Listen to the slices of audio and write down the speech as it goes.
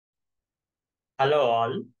Hello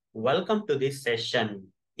all, welcome to this session.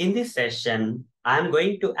 In this session, I am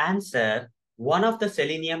going to answer one of the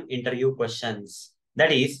Selenium interview questions.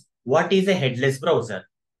 That is, what is a headless browser?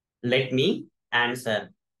 Let me answer.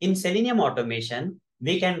 In Selenium automation,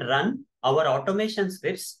 we can run our automation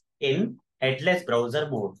scripts in headless browser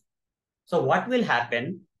mode. So what will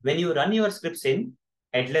happen when you run your scripts in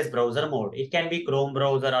headless browser mode? It can be Chrome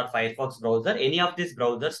browser or Firefox browser. Any of these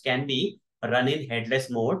browsers can be run in headless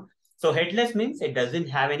mode. So headless means it doesn't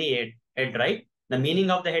have any head, right? The meaning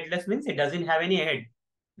of the headless means it doesn't have any head.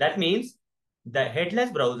 That means the headless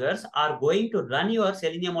browsers are going to run your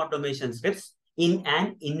Selenium automation scripts in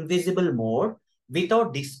an invisible mode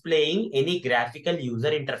without displaying any graphical user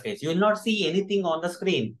interface. You will not see anything on the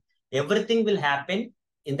screen. Everything will happen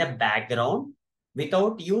in the background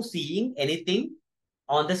without you seeing anything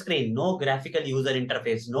on the screen. No graphical user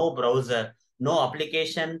interface, no browser, no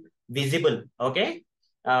application visible. Okay.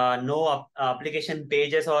 No application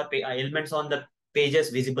pages or elements on the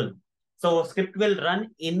pages visible. So script will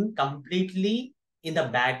run in completely in the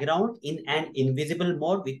background in an invisible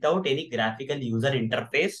mode without any graphical user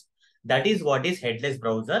interface. That is what is headless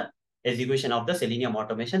browser execution of the Selenium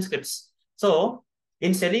automation scripts. So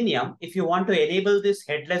in Selenium, if you want to enable this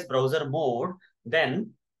headless browser mode,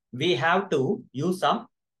 then we have to use some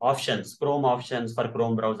options, Chrome options for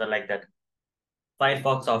Chrome browser like that,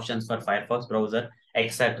 Firefox options for Firefox browser,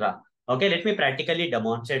 etc. Okay, let me practically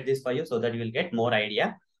demonstrate this for you so that you will get more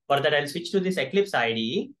idea. For that, I'll switch to this Eclipse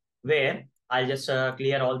IDE where I'll just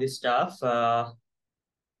clear all this stuff. So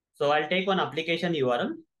I'll take one application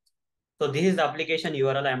URL. So this is the application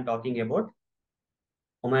URL I'm talking about,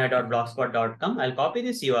 omaya.blogspot.com. I'll copy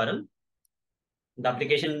this URL. The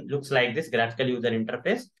application looks like this graphical user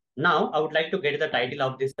interface. Now, I would like to get the title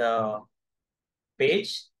of this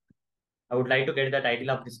page. I would like to get the title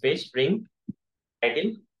of this page, print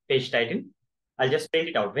title, page title. I'll just print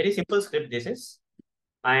it out. Very simple script this is.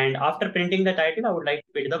 And after printing the title, I would like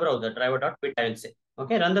to quit the browser, driver.quit, I will say.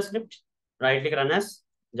 Okay, run the script. Right click, run as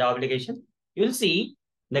Java application. You will see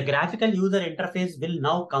the graphical user interface will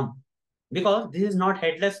now come because this is not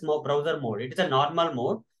headless browser mode. It is a normal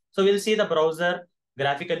mode. So we'll see the browser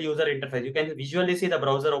graphical user interface. You can visually see the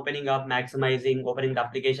browser opening up, maximizing, opening the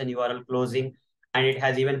application URL, closing, and it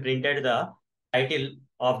has even printed the title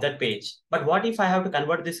of that page. But what if I have to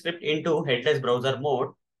convert this script into headless browser mode?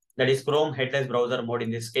 That is Chrome headless browser mode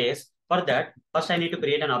in this case. For that, first I need to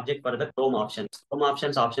create an object for the Chrome options. Chrome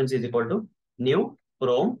options is equal to new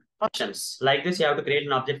Chrome options. Like this, you have to create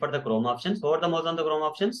an object for the Chrome options. Hover the mouse on the Chrome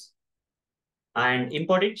options and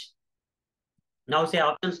import it. Now say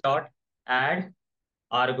options dot add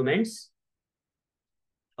arguments.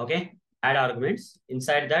 Okay, add arguments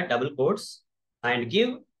inside that double quotes and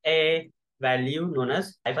give a value known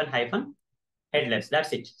as hyphen headless.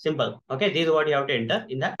 That's it. Simple. Okay, this is what you have to enter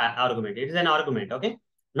in the argument. It is an argument. Okay.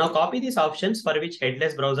 Now copy these options for which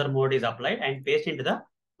headless browser mode is applied and paste into the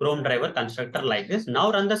Chrome driver constructor like this.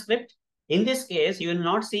 Now run the script. In this case, you will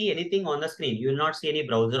not see anything on the screen. You will not see any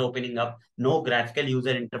browser opening up, no graphical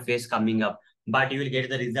user interface coming up, but you will get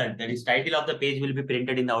the result. That is, title of the page will be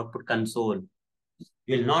printed in the output console.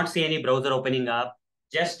 You will not see any browser opening up.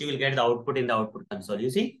 Just you will get the output in the output console. You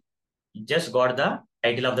see, you just got the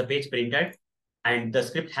title of the page printed and the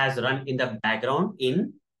script has run in the background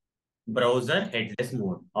in browser headless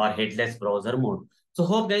mode or headless browser mode. So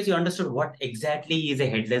hope guys you understood what exactly is a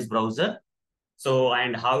headless browser. So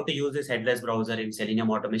and how to use this headless browser in Selenium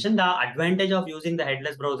automation. The advantage of using the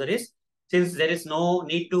headless browser is since there is no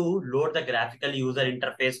need to load the graphical user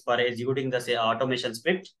interface for executing the automation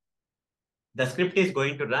script, the script is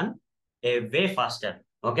going to run a way faster.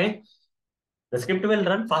 Okay. The script will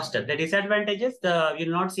run faster. The disadvantage is you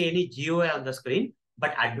will not see any GUI on the screen,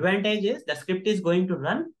 but advantage is the script is going to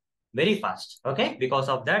run very fast. Okay, because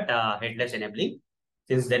of that headless enabling,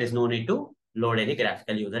 since there is no need to load any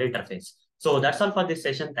graphical user interface. So that's all for this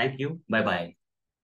session. Thank you. Bye bye.